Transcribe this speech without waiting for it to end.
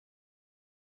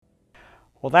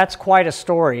Well, that's quite a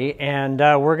story, and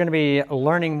we're going to be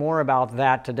learning more about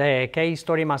that today. Qué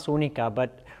historia más única.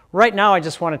 But right now, I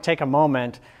just want to take a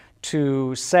moment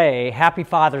to say Happy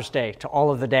Father's Day to all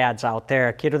of the dads out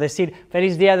there. Quiero decir,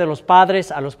 Feliz Día de los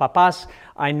Padres, a los papás.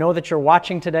 I know that you're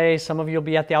watching today. Some of you will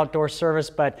be at the outdoor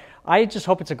service, but I just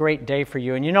hope it's a great day for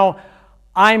you. And you know,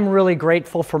 I'm really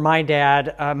grateful for my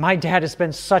dad. My dad has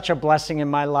been such a blessing in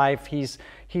my life. He's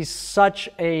such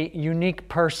a unique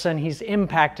person. He's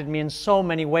impacted me in so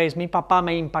many ways. Mi papá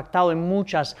me ha impactado en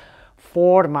muchas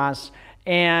formas.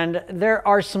 And there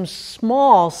are some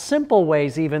small, simple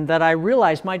ways even that I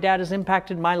realize my dad has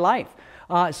impacted my life.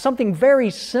 Something very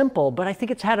simple, but I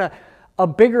think it's had a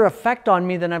bigger effect on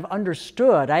me than I've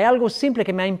understood. Hay algo simple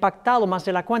que me ha impactado más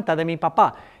de la cuenta de mi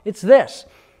papá. It's this.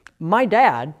 My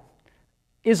dad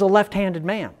is a left-handed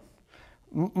man.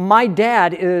 My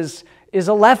dad is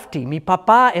a lefty. Mi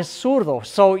papá es zurdo.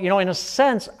 So, you know, in a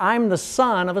sense, I'm the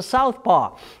son of a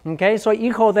southpaw. Okay, soy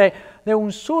hijo de un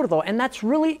zurdo. And that's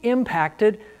really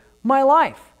impacted my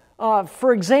life.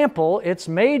 For example, it's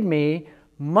made me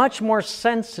much more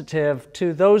sensitive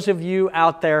to those of you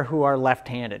out there who are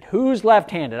left-handed. Who's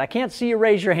left-handed? I can't see you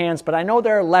raise your hands, but I know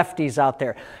there are lefties out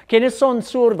there. ¿Quiénes son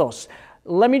zurdos?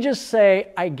 Let me just say,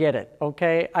 I get it,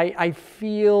 okay? I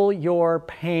feel your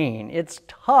pain. It's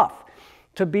tough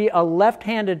to be a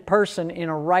left-handed person in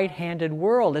a right-handed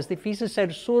world. Es difícil ser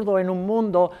zurdo en un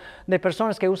mundo de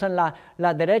personas que usan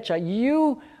la derecha.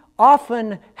 You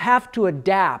often have to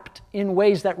adapt in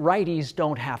ways that righties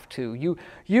don't have to.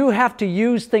 You have to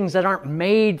use things that aren't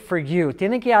made for you.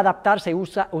 Tienen que adaptarse,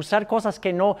 usar cosas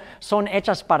que no son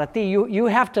hechas para ti. You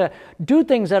have to do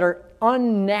things that are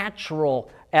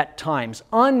unnatural at times,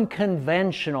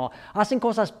 unconventional, hacen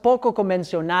cosas poco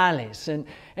convencionales.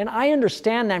 And I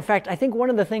understand that. In fact, I think one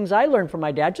of the things I learned from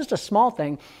my dad, just a small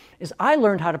thing, is I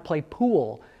learned how to play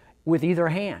pool with either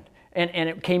hand. And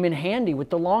it came in handy with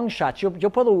the long shots. Yo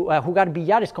puedo jugar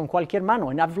billares con cualquier mano.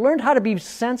 And I've learned how to be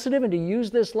sensitive and to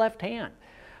use this left hand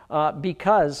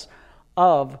because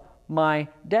of my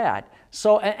dad.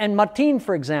 So, and Martin,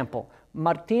 for example.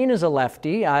 Martin is a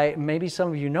lefty. Maybe some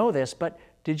of you know this, but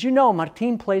did you know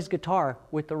Martin plays guitar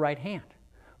with the right hand?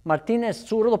 Martin es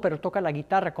zurdo, pero toca la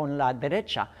guitarra con la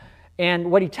derecha. And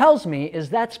what he tells me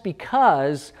is that's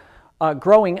because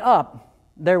growing up,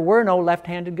 there were no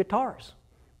left-handed guitars.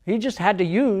 He just had to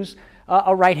use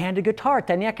a right-handed guitar.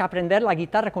 Tenía que aprender la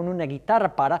guitarra con una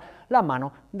guitarra para la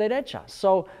mano derecha.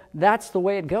 So that's the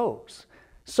way it goes.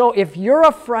 So if you're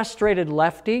a frustrated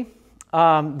lefty,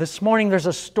 this morning there's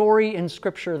a story in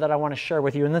Scripture that I want to share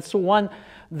with you, and that's the one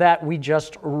that we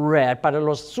just read. Para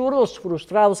los zurdos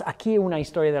frustrados, aquí una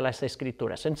historia de las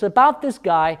Escrituras. And it's about this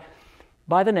guy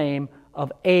by the name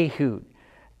of Ehud.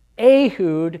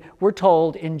 Ehud, we're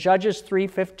told in Judges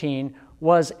 3:15,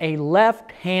 was a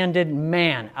left-handed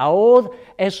man. Ahod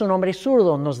es un hombre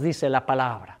zurdo, nos dice la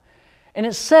palabra. And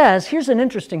it says, here's an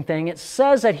interesting thing, it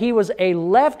says that he was a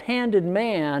left-handed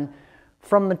man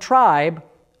from the tribe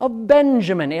of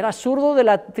Benjamin. Era zurdo de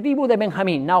la tribu de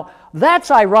Benjamín. Now, that's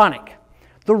ironic.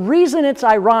 The reason it's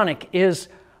ironic is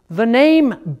the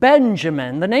name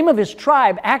Benjamin, the name of his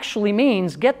tribe actually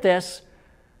means, get this,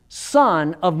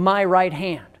 son of my right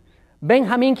hand.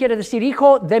 Benjamín quiere decir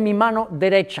hijo de mi mano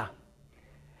derecha.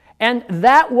 And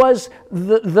that was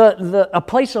a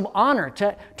place of honor.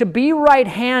 To be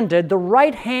right-handed, the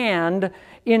right hand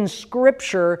in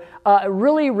Scripture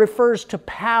really refers to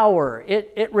power.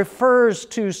 It refers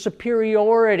to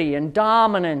superiority and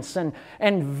dominance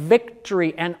and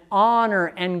victory and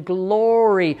honor and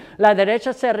glory. La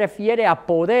derecha se refiere a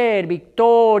poder,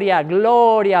 victoria,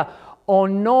 gloria,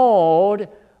 honor.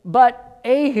 But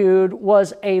Ehud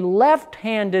was a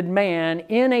left-handed man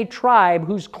in a tribe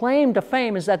whose claim to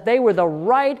fame is that they were the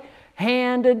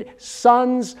right-handed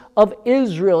sons of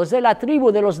Israel. Es de la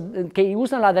tribu de los que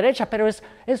usan la derecha, pero es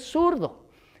zurdo.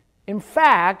 In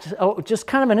fact, just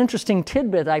kind of an interesting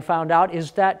tidbit I found out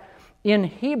is that in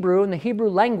Hebrew, in the Hebrew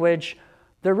language,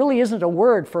 there really isn't a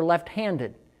word for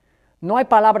left-handed. No hay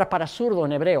palabra para zurdo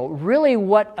en hebreo. Really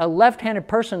what a left-handed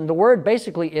person, the word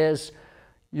basically is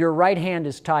your right hand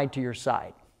is tied to your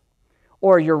side,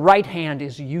 or your right hand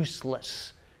is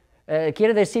useless.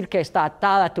 Quiere decir que está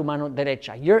atada a tu mano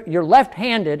derecha. You're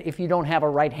left-handed if you don't have a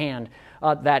right hand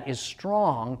that is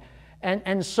strong.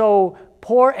 And so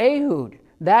poor Ehud,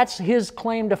 that's his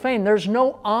claim to fame. There's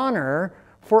no honor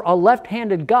for a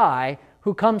left-handed guy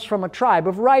who comes from a tribe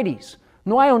of righties.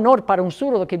 No hay honor para un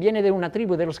zurdo que viene de una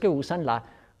tribu de los que usan la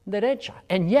derecha.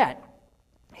 And yet,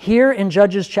 here in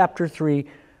Judges chapter 3,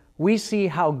 we see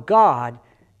how God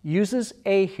uses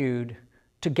Ehud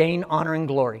to gain honor and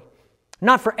glory.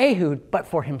 Not for Ehud, but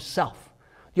for himself.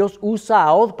 Dios usa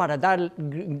a Od para dar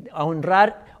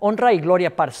honra y gloria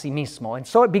para sí mismo. And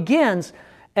so it begins,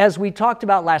 as we talked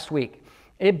about last week,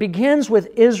 it begins with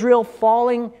Israel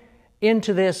falling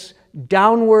into this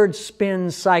downward spin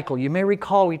cycle. You may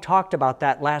recall we talked about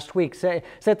that last week. Se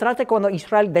trata cuando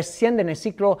Israel desciende en el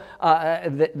ciclo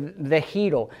de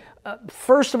giro.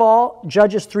 First of all,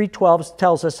 Judges 3:12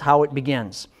 tells us how it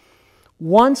begins.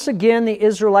 Once again, the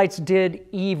Israelites did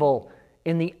evil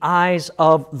in the eyes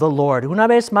of the Lord. Una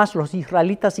vez más, los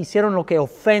israelitas hicieron lo que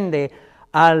ofende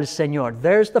al Señor.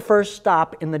 There's the first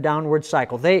stop in the downward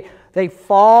cycle. They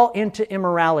fall into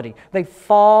immorality. They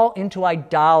fall into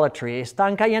idolatry.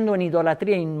 Están cayendo en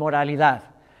idolatría e inmoralidad.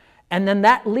 And then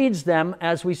that leads them,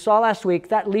 as we saw last week,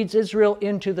 that leads Israel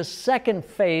into the second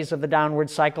phase of the downward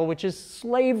cycle, which is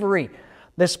slavery.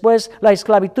 Después, la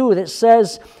esclavitud. It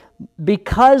says,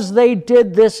 because they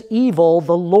did this evil,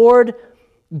 the Lord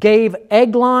gave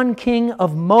Eglon, king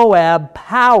of Moab,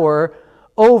 power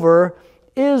over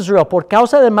Israel. Por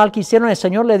causa del mal que hicieron, el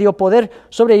Señor le dio poder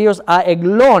sobre ellos a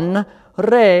Eglon,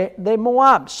 rey de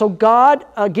Moab. So God,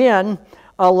 again,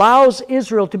 allows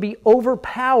Israel to be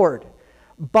overpowered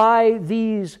by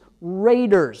these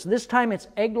raiders. This time it's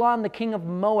Eglon, the king of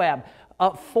Moab.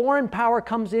 A foreign power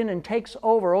comes in and takes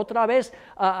over. Otra vez,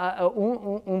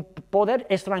 un poder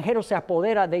extranjero se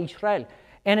apodera de Israel.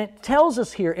 And it tells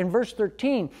us here in verse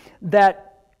 13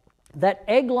 that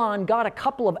Eglon got a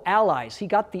couple of allies. He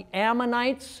got the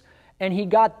Ammonites and he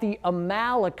got the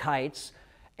Amalekites.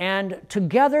 And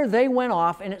together they went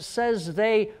off, and it says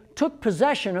they took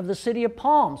possession of the city of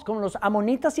palms. Como los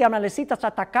amonitas y amalecitas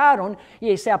atacaron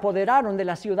y se apoderaron de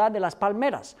la ciudad de las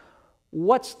palmeras.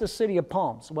 What's the city of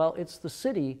palms? Well, it's the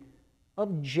city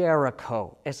of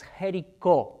Jericho. Es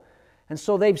Jericho. And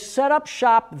so they've set up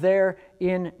shop there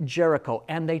in Jericho,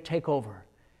 and they take over.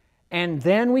 And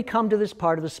then we come to this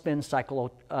part of the spin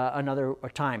cycle another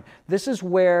time. This is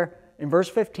where, in verse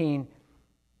 15,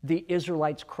 the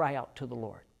Israelites cry out to the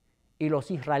Lord. Y los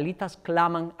israelitas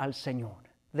claman al Señor.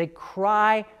 They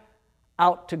cry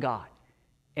out to God.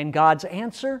 And God's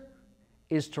answer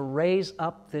is to raise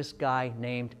up this guy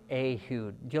named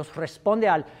Ehud. Dios responde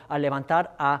al levantar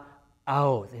a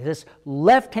Ahod, this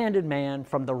left-handed man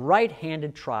from the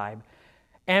right-handed tribe.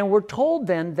 And we're told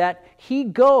then that he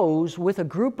goes with a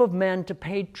group of men to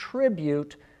pay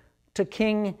tribute to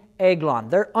King Eglon.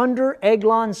 They're under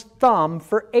Eglon's thumb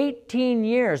for 18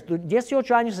 years. 18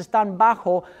 años están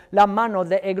bajo la mano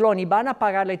de Eglon y van a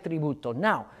pagarle tributo.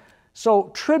 Now,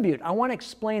 so tribute, I want to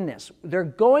explain this. They're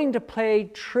going to pay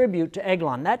tribute to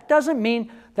Eglon. That doesn't mean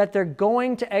that they're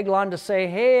going to Eglon to say,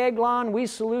 hey Eglon, we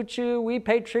salute you, we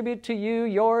pay tribute to you,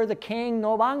 you're the king.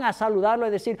 No van a saludarlo y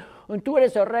decir, tú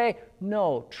eres el rey.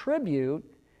 No, tribute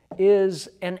is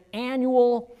an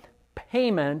annual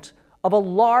payment of a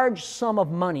large sum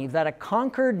of money that a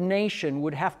conquered nation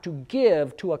would have to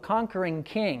give to a conquering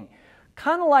king.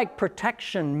 Kind of like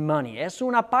protection money. Es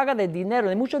una paga de dinero,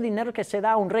 de mucho dinero que se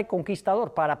da a un rey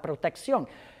conquistador para protección.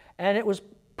 And it was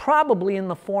probably in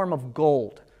the form of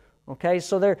gold. Okay,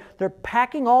 so they're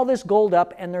packing all this gold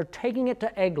up and they're taking it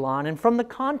to Eglon. And from the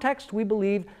context, we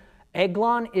believe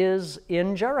Eglon is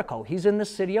in Jericho. He's in the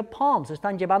city of palms.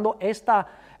 Están llevando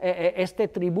este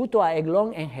tributo a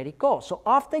Eglon en Jericó. So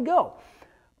off they go.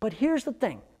 But here's the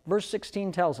thing. Verse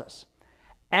 16 tells us,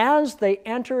 as they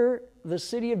enter the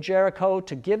city of Jericho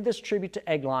to give this tribute to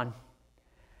Eglon,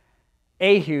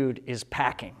 Ehud is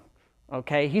packing.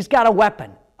 Okay, he's got a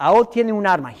weapon. Ahod tiene un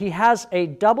arma. He has a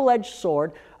double-edged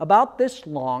sword about this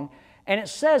long, and it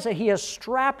says that he has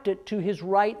strapped it to his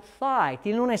right thigh.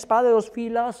 Tiene una espada de dos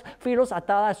filos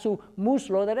atada a su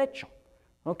muslo derecho.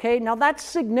 Okay, now that's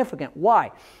significant.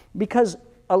 Why? Because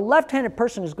a left-handed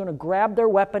person is going to grab their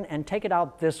weapon and take it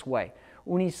out this way.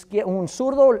 Un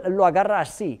zurdo lo agarra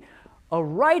así. A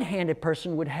right-handed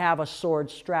person would have a sword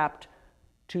strapped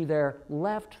to their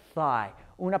left thigh.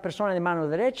 Una persona de mano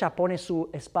derecha pone su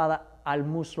espada al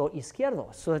muslo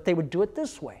izquierdo, so that they would do it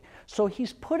this way. So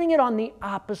he's putting it on the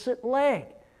opposite leg.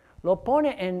 Lo pone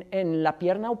en la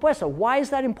pierna opuesta. Why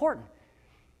is that important?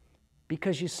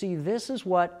 Because you see, this is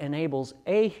what enables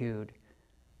Ehud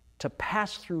to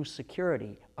pass through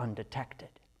security undetected.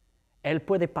 Él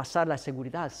puede pasar la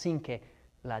seguridad sin que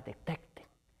la detecten.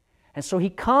 And so he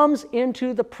comes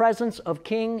into the presence of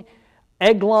King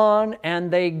Eglon,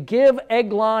 and they give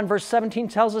Eglon, verse 17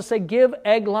 tells us, they give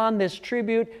Eglon this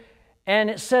tribute. And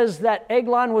it says that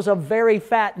Eglon was a very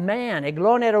fat man.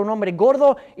 Eglon era un hombre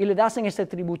gordo y le hacen este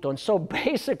tributo. And so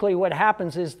basically what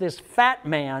happens is this fat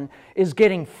man is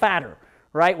getting fatter,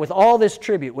 right? With all this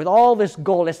tribute, with all this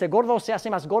gold. Este gordo se hace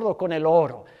más gordo con el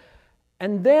oro.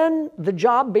 And then the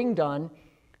job being done,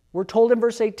 we're told in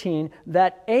verse 18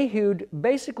 that Ehud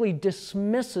basically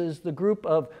dismisses the group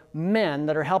of men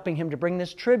that are helping him to bring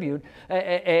this tribute.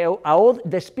 Ahod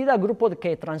despide al grupo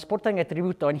que transportan el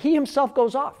tributo, and he himself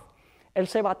goes off. Él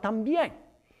se va también.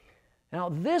 Now,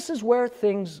 this is where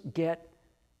things get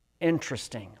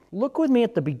interesting. Look with me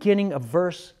at the beginning of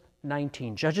verse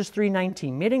 19, Judges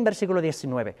 3:19. Miren versículo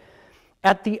 19.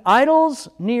 At the idols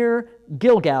near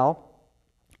Gilgal,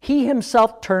 he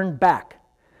himself turned back.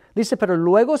 Dice, pero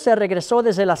luego se regresó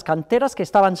desde las canteras que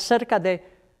estaban cerca de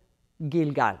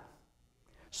Gilgal.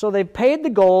 So they paid the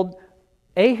gold.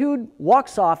 Ehud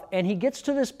walks off, and he gets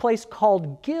to this place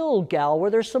called Gilgal,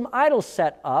 where there's some idols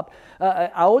set up.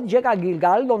 Ahod llega a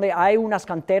Gilgal, donde hay unas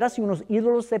canteras y unos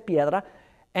ídolos de piedra,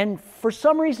 and for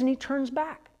some reason he turns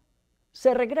back.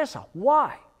 Se regresa.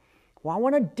 Why? Well, I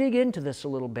want to dig into this a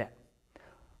little bit.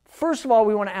 First of all,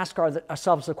 we want to ask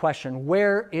ourselves the question,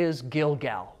 where is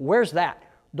Gilgal? Where's that?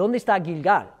 ¿Dónde está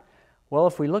Gilgal? Well,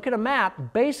 if we look at a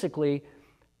map, basically,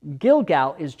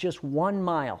 Gilgal is just 1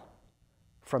 mile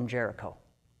from Jericho.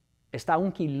 Está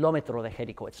 1 kilómetro de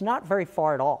Jericho. It's not very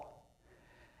far at all.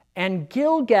 And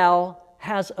Gilgal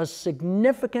has a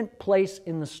significant place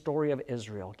in the story of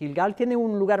Israel. Gilgal tiene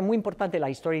un lugar muy importante en la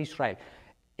historia de Israel.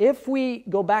 If we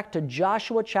go back to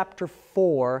Joshua chapter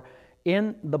 4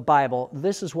 in the Bible,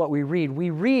 this is what we read. We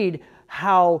read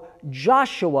how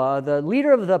Joshua, the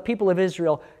leader of the people of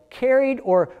Israel, carried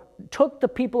or took the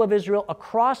people of Israel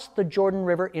across the Jordan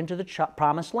River into the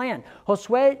promised land.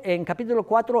 Josué en capítulo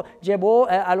 4 llevó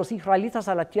a los israelitas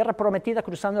a la tierra prometida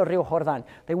cruzando el río Jordán.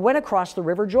 They went across the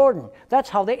river Jordan. That's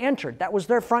how they entered. That was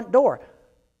their front door.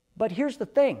 But here's the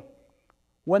thing.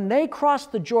 When they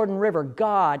crossed the Jordan River,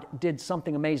 God did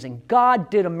something amazing. God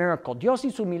did a miracle. Dios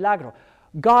hizo un milagro.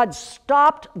 God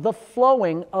stopped the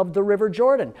flowing of the river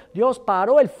Jordan. Dios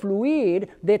paró el fluir,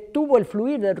 detuvo el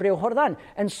fluir del río Jordán.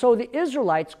 And so the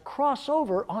Israelites cross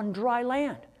over on dry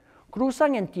land.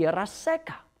 Cruzan en tierra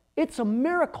seca. It's a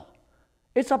miracle.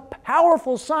 It's a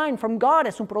powerful sign from God.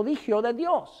 Es un prodigio de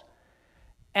Dios.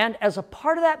 And as a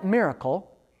part of that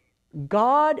miracle,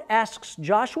 God asks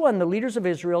Joshua and the leaders of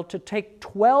Israel to take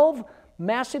 12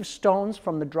 massive stones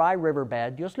from the dry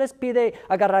riverbed. Dios les pide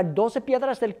agarrar 12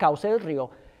 piedras del cauce del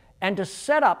río and to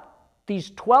set up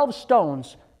these 12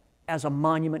 stones as a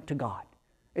monument to God.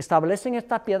 Establecen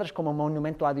estas piedras como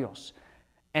monumento a Dios.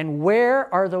 And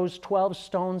where are those 12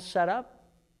 stones set up?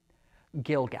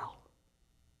 Gilgal.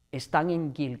 Están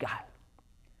en Gilgal.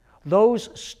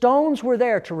 Those stones were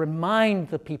there to remind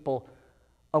the people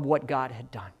of what God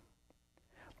had done.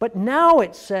 But now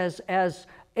it says, as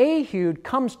Ehud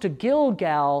comes to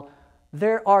Gilgal,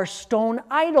 there are stone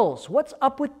idols. What's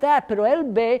up with that? Pero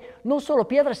él ve no solo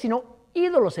piedras, sino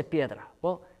ídolos de piedra.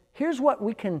 Well, here's what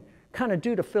we can kind of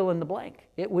do to fill in the blank.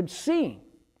 It would seem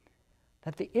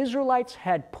that the Israelites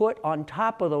had put on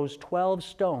top of those 12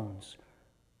 stones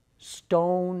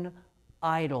stone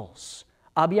idols.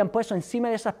 Habían puesto encima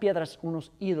de esas piedras unos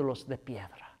ídolos de piedra.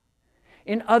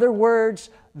 In other words,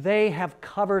 they have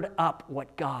covered up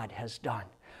what God has done.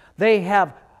 They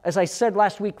have, as I said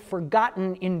last week,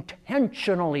 forgotten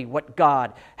intentionally what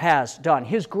God has done.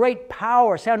 His great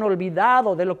power, se han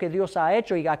olvidado de lo que Dios ha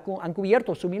hecho y han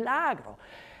cubierto su milagro.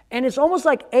 And it's almost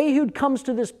like Ehud comes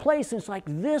to this place and it's like,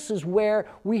 this is where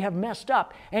we have messed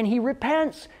up. And he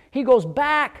repents. He goes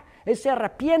back. Él se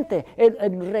arrepiente.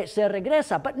 Se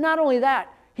regresa. But not only that,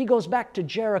 he goes back to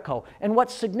Jericho. And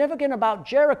what's significant about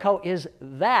Jericho is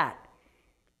that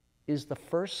is the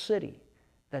first city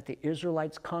that the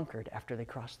Israelites conquered after they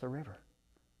crossed the river.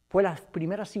 Fue la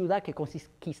primera ciudad que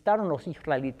conquistaron los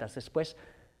israelitas después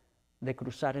de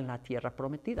cruzar en la tierra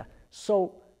prometida.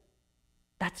 So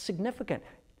that's significant.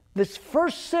 This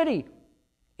first city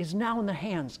is now in the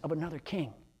hands of another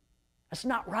king. That's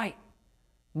not right.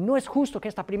 No es justo que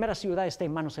esta primera ciudad esté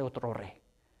en manos de otro rey.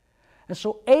 And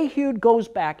so Ehud goes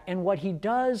back, and what he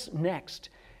does next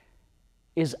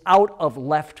is out of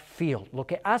left field. Lo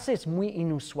que hace es muy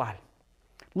inusual.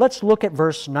 Let's look at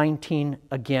verse 19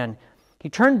 again. He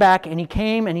turned back and he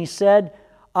came and he said,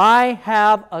 I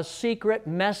have a secret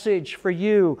message for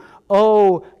you,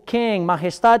 O king.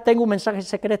 Majestad, tengo un mensaje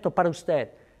secreto para usted.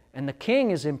 And the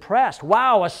king is impressed.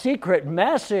 Wow, a secret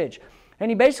message. And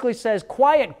he basically says,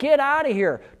 quiet, get out of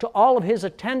here, to all of his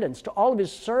attendants, to all of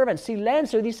his servants.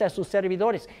 Silencio, dice a sus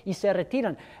servidores, y se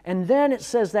retiran. And then it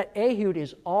says that Ehud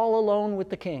is all alone with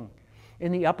the king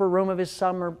in the upper room of his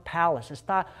summer palace.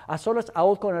 Está a solas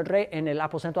aún con el rey en el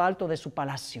aposento alto de su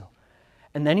palacio.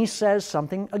 And then he says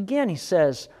something again. He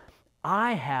says,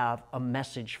 I have a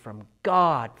message from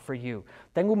God for you.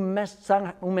 Tengo un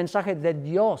mensaje de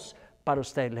Dios para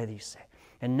usted, le dice.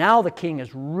 And now the king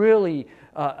is really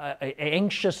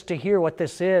anxious to hear what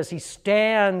this is. He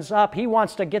stands up. He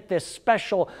wants to get this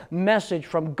special message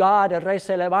from God. El rey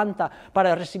se levanta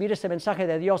para recibir ese mensaje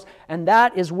de Dios. And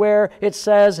that is where it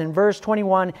says in verse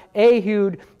 21,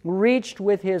 Ehud reached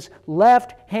with his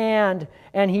left hand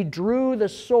and he drew the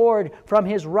sword from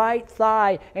his right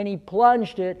thigh and he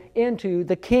plunged it into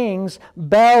the king's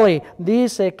belly.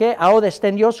 Dice que ahora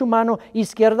extendió su mano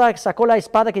izquierda, sacó la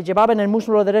espada que llevaba en el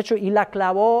muslo derecho y la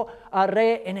clavó al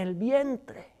rey en el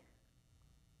vientre.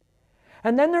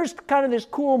 And then there's kind of this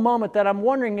cool moment that I'm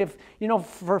wondering if,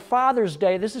 for Father's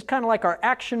Day, this is kind of like our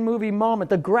action movie moment,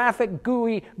 the graphic,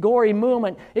 gooey, gory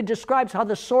moment. It describes how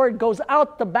the sword goes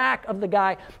out the back of the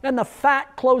guy and the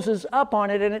fat closes up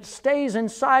on it and it stays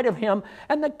inside of him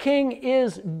and the king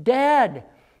is dead.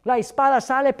 La espada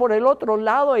sale por el otro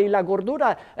lado y la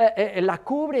gordura la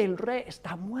cubre, el rey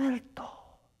está muerto.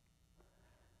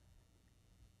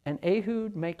 And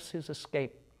Ehud makes his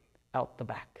escape out the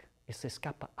back. Y se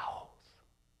escapa out.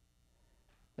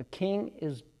 The king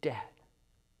is dead.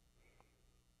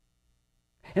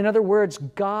 In other words,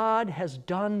 God has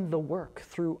done the work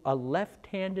through a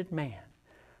left-handed man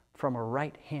from a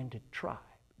right-handed tribe.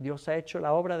 Dios ha hecho la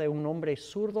obra de un hombre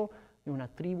zurdo de una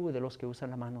tribu de los que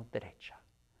usan la mano derecha.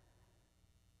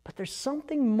 But there's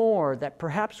something more that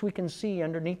perhaps we can see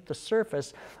underneath the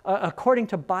surface. According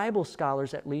to Bible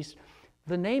scholars at least,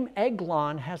 the name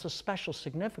Eglon has a special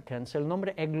significance. El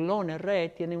nombre Eglon, el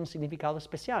rey, tiene un significado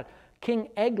especial. King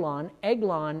Eglon,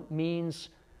 Eglon means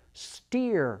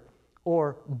steer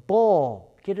or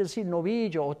bull. Quiere decir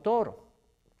novillo o toro.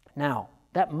 Now,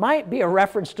 that might be a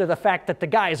reference to the fact that the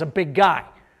guy is a big guy,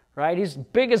 right? He's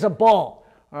big as a bull,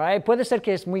 all right? Puede ser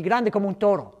que es muy grande como un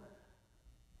toro.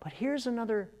 But here's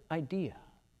another idea,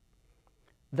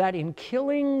 that in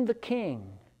killing the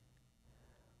king,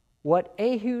 what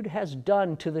Ehud has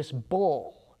done to this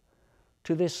bull,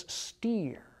 to this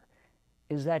steer,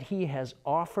 is that he has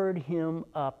offered him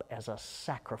up as a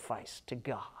sacrifice to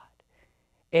God.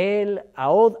 Él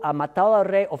ha matado al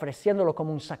rey ofreciéndolo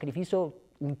como un sacrificio,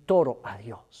 un toro a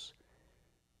Dios.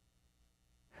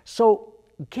 So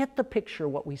get the picture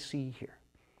of what we see here.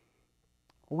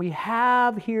 What we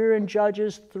have here in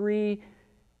Judges 3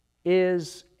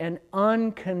 is an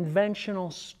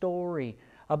unconventional story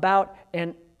about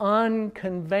an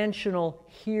unconventional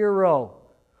hero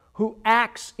who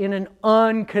acts in an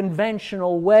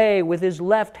unconventional way with his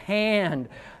left hand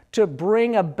to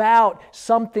bring about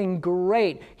something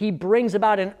great. He brings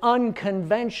about an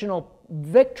unconventional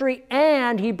victory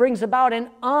and he brings about an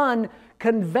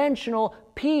unconventional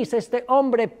peace. Este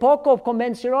hombre poco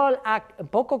convencional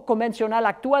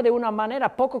actúa de una manera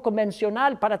poco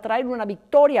convencional para traer una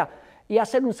victoria y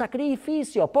hacer un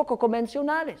sacrificio poco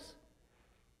convencionales.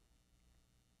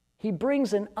 He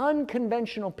brings an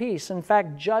unconventional peace. In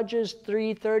fact, Judges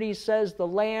 3:30 says the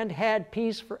land had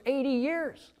peace for 80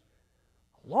 years.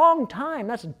 A long time.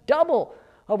 That's double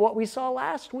of what we saw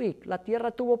last week. La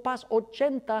tierra tuvo paz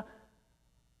 80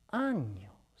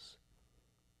 años.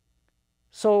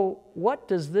 So what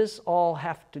does this all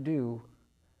have to do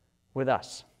with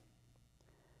us?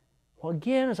 Well,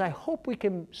 again, as I hope we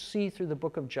can see through the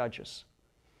book of Judges,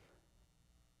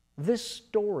 this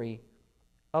story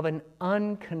of an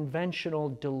unconventional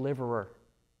deliverer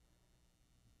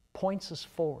points us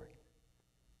forward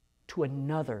to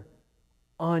another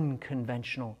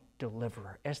unconventional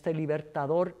deliverer. Este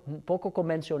libertador poco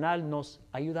convencional nos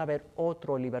ayuda a ver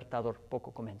otro libertador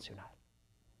poco convencional.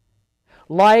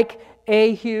 Like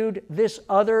Ehud, this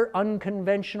other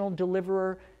unconventional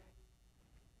deliverer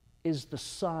is the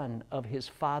son of his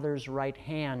father's right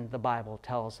hand, the Bible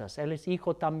tells us. Él es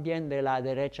hijo también de la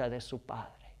derecha de su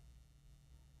padre.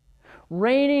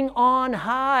 Reigning on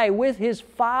high with his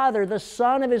father, the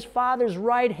son of his father's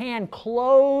right hand,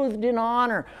 clothed in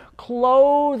honor,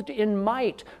 clothed in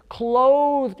might,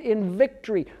 clothed in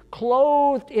victory,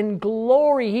 clothed in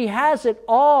glory. He has it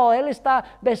all. Él está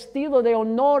vestido de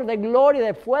honor, de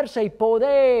gloria, de fuerza y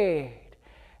poder.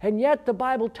 And yet the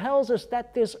Bible tells us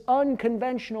that this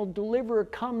unconventional deliverer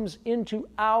comes into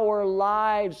our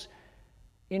lives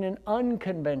in an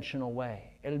unconventional way.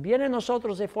 Él viene a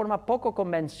nosotros de forma poco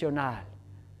convencional.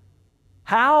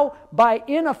 How? By,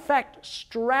 in effect,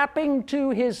 strapping to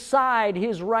his side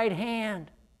his right hand.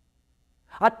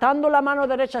 Atando la mano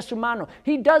derecha a su mano.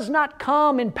 He does not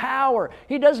come in power.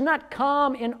 He does not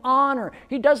come in honor.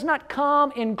 He does not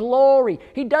come in glory.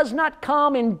 He does not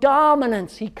come in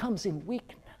dominance. He comes in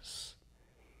weakness.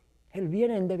 Él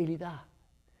viene en debilidad.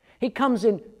 He comes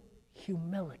in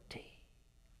humility.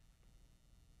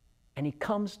 And he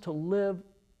comes to live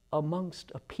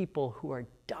amongst a people who are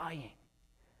dying,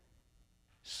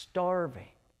 starving,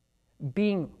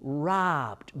 being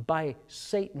robbed by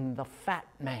Satan, the fat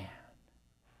man,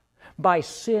 by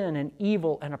sin and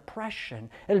evil and oppression.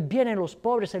 Él viene a los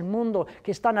pobres del mundo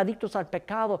que están adictos al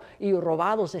pecado y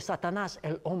robados de Satanás,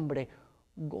 el hombre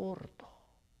gordo.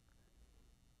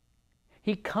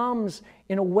 He comes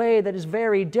in a way that is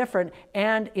very different,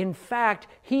 and in fact,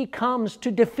 he comes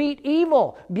to defeat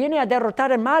evil. Viene a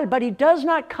derrotar el mal, but he does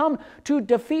not come to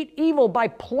defeat evil by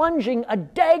plunging a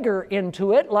dagger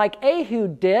into it like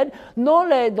Ehud did. No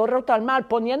le derrota al mal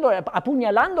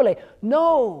apuñalándole.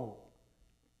 No.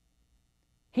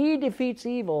 He defeats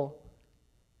evil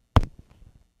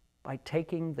by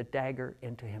taking the dagger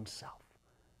into himself.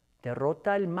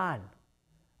 Derrota el mal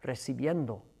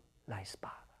recibiendo la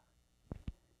espada.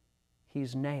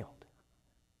 He's nailed.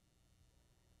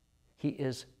 He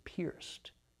is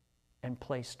pierced and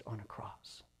placed on a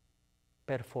cross.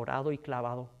 Perforado y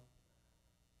clavado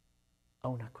a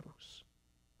una cruz.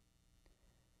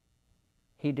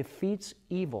 He defeats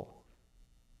evil,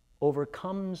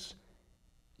 overcomes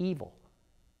evil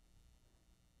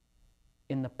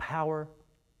in the power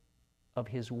of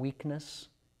his weakness,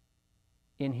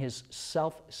 in his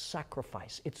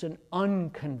self-sacrifice. It's an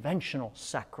unconventional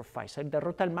sacrifice. Él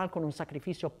derrota el mal con un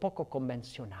sacrificio poco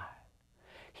convencional.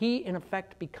 He, in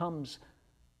effect, becomes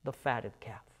the fatted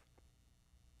calf.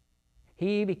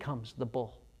 He becomes the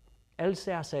bull. Él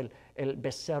se hace el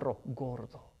becerro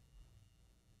gordo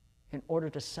in order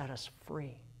to set us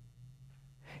free.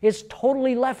 It's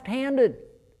totally left-handed.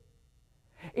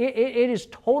 It is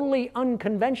totally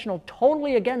unconventional,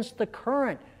 totally against the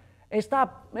current. Es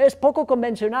poco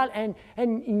convencional,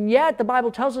 and yet the Bible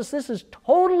tells us this is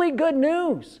totally good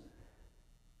news,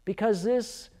 because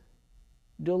this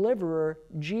deliverer,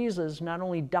 Jesus, not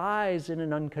only dies in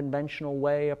an unconventional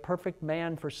way, a perfect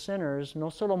man for sinners, no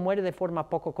solo muere de forma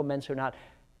poco convencional,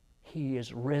 he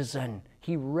is risen.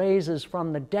 He raises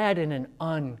from the dead in an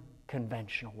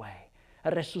unconventional way. Ha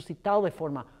resucitado de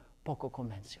forma poco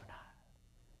convencional.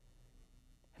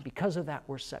 And because of that,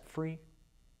 we're set free.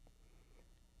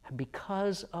 And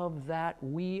because of that,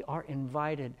 we are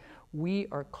invited, we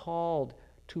are called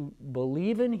to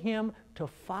believe in Him, to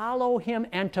follow Him,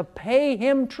 and to pay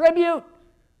Him tribute.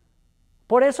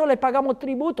 Por eso le pagamos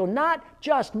tributo, not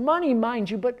just money, mind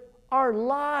you, but our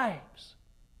lives.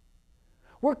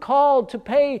 We're called to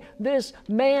pay this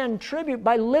man tribute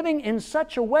by living in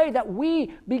such a way that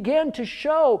we begin to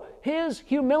show His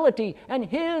humility and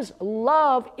His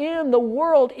love in the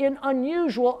world in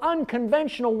unusual,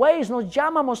 unconventional ways. Nos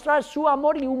llama a mostrar su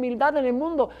amor y humildad en el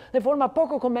mundo de forma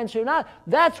poco convencional.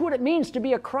 That's what it means to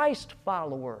be a Christ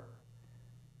follower.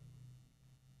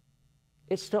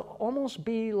 It's to almost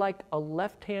be like a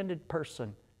left-handed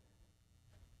person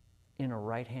in a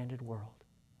right-handed world.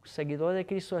 Seguidor de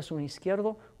Cristo es un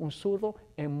izquierdo, un zurdo,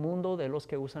 en mundo de los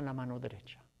que usan la mano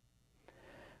derecha.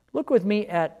 Look with me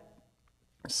at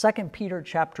 2 Peter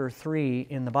chapter 3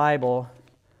 in the Bible.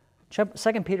 2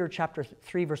 Peter chapter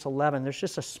 3 verse 11. There's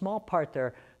just a small part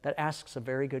there that asks a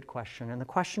very good question. And the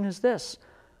question is this: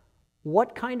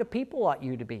 what kind of people ought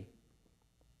you to be?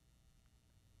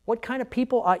 What kind of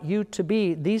people ought you to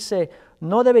be? Dice,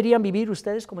 ¿no deberían vivir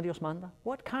ustedes como Dios manda?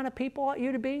 What kind of people ought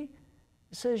you to be?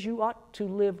 It says you ought to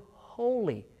live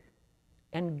holy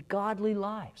and godly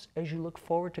lives as you look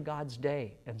forward to God's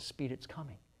day and speed its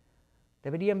coming.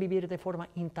 Deberían vivir de forma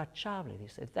intachable,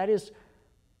 dice. That is,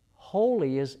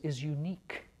 holy is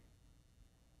unique,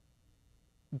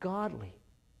 godly,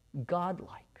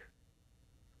 godlike.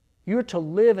 You're to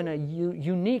live in a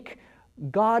unique,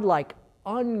 godlike,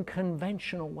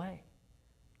 unconventional way.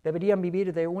 Deberían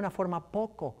vivir de una forma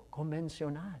poco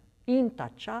convencional,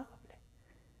 intachable.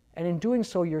 And in doing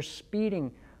so, you're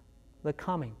speeding the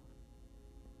coming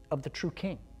of the true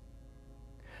King.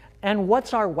 And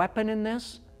what's our weapon in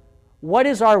this? What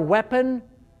is our weapon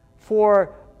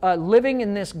for living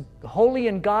in this holy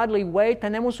and godly way?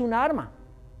 Tenemos un arma.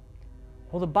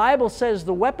 Well, the Bible says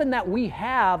the weapon that we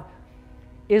have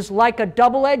is like a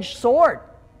double-edged sword.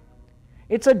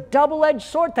 It's a double-edged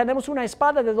sword. Tenemos una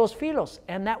espada de dos filos.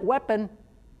 And that weapon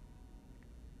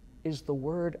is the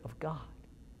Word of God.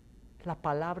 La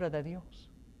palabra de Dios.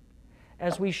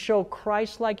 As we show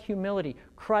Christ-like humility,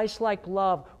 Christ-like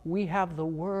love, we have the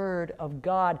Word of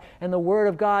God. And the Word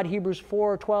of God, Hebrews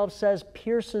 4:12 says,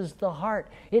 pierces the heart.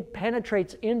 It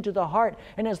penetrates into the heart.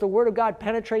 And as the Word of God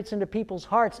penetrates into people's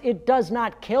hearts, it does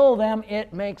not kill them,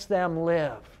 it makes them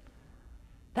live.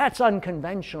 That's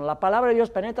unconventional. La palabra de Dios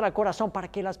penetra el corazón para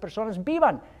que las personas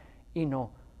vivan y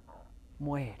no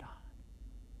mueran.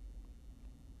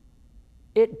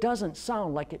 It doesn't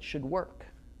sound like it should work.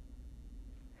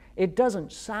 It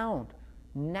doesn't sound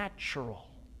natural.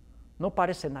 No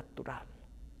parece natural.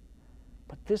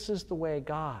 But this is the way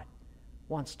God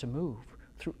wants to move,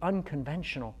 through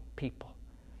unconventional people.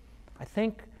 I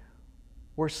think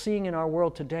we're seeing in our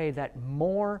world today that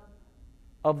more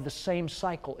of the same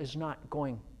cycle is not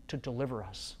going to deliver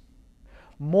us.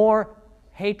 More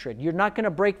hatred. You're not going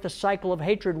to break the cycle of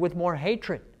hatred with more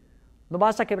hatred. No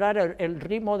vas a quebrar el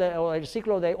ritmo o el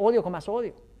ciclo de odio con más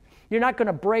odio. You're not going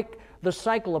to break the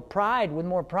cycle of pride with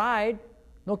more pride.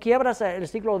 No quiebras el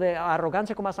ciclo de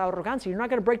arrogancia con más arrogancia. You're not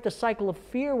going to break the cycle of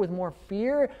fear with more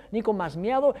fear, ni con más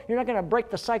miedo. You're not going to break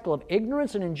the cycle of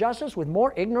ignorance and injustice with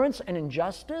more ignorance and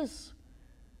injustice.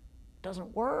 It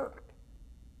doesn't work.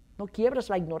 No quiebras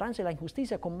la ignorancia y la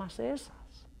injusticia con más de esas.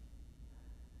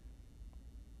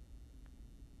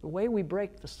 The way we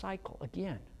break the cycle,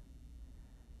 again,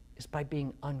 is by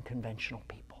being unconventional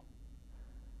people.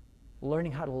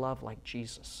 Learning how to love like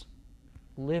Jesus.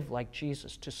 Live like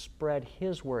Jesus, to spread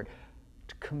His word,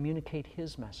 to communicate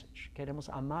His message. Queremos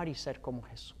amar y ser como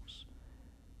Jesús.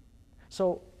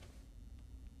 So,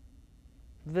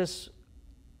 this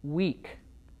week,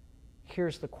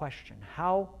 here's the question.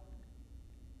 How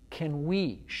can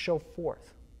we show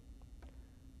forth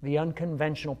the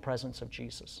unconventional presence of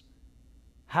Jesus?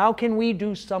 How can we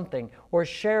do something or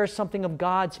share something of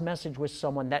God's message with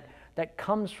someone that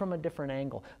comes from a different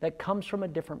angle, that comes from a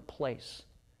different place,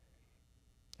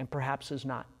 and perhaps is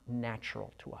not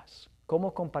natural to us?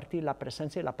 ¿Cómo compartir la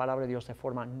presencia y la palabra de Dios de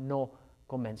forma no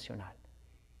convencional?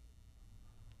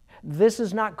 This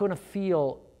is not going to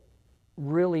feel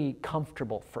really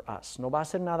comfortable for us. No va a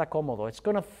ser nada cómodo. It's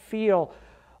going to feel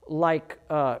like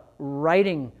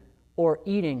writing or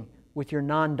eating with your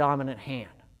non-dominant hand.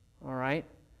 All right?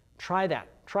 Try that.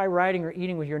 Try writing or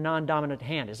eating with your non-dominant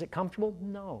hand. Is it comfortable?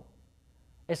 No.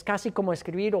 Es casi como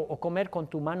escribir o comer con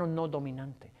tu mano no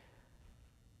dominante.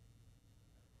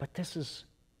 But this is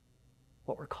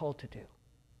what we're called to do.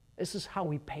 This is how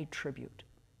we pay tribute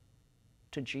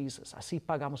to Jesus. Así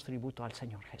pagamos tributo al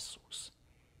Señor Jesús.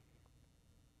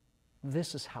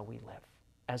 This is how we live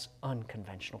as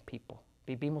unconventional people.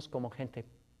 Vivimos como gente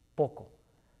poco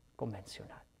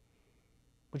convencional.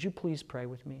 Would you please pray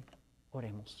with me?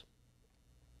 Oremos.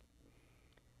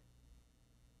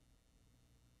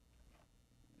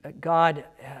 God,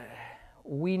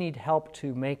 we need help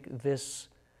to make this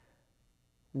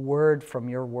word from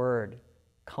your word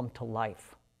come to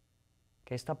life.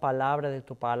 Que esta palabra de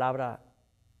tu palabra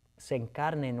se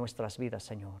encarne en nuestras vidas,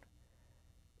 Señor.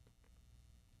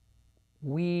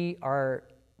 We are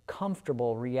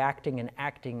comfortable reacting and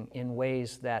acting in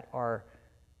ways that are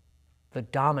the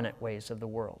dominant ways of the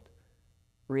world.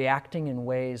 Reacting in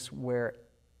ways where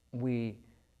we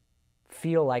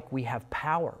feel like we have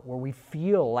power, where we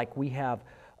feel like we have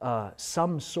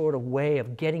some sort of way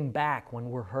of getting back when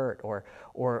we're hurt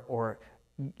or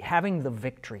having the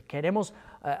victory. Queremos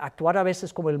actuar a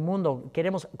veces como el mundo,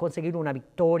 queremos conseguir una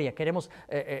victoria, queremos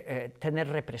tener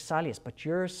represalias, but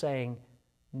you're saying,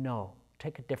 no,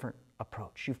 take a different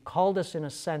approach. You've called us in a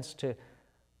sense to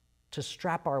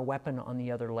strap our weapon on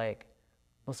the other leg.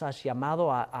 Nos has llamado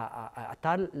a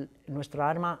atar nuestra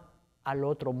arma al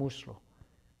otro muslo.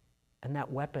 And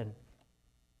that weapon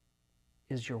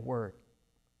is your word.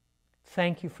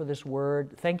 Thank you for this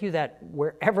word. Thank you that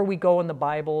wherever we go in the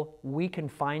Bible, we can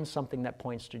find something that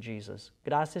points to Jesus.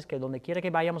 Gracias que donde quiera que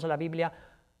vayamos a la Biblia,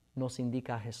 nos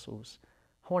indica a Jesús.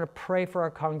 I want to pray for our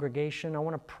congregation. I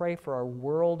want to pray for our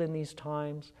world in these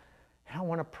times. And I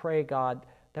want to pray, God,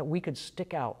 that we could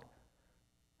stick out.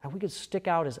 That we could stick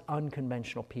out as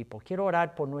unconventional people. Quiero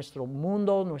orar por nuestro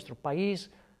mundo, nuestro país,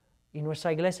 y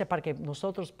nuestra iglesia para que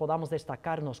nosotros podamos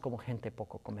destacarnos como gente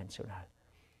poco convencional.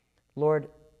 Lord,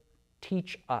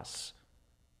 teach us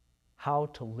how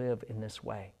to live in this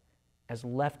way as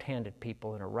left-handed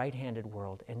people in a right-handed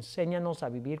world. Enséñanos a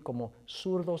vivir como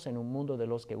zurdos en un mundo de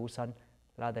los que usan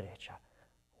la derecha.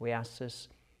 We ask this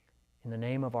in the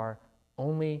name of our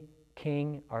only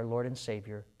King, our Lord and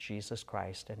Savior, Jesus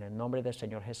Christ, and en nombre del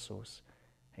Señor Jesús.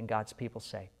 And God's people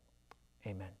say,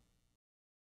 Amen.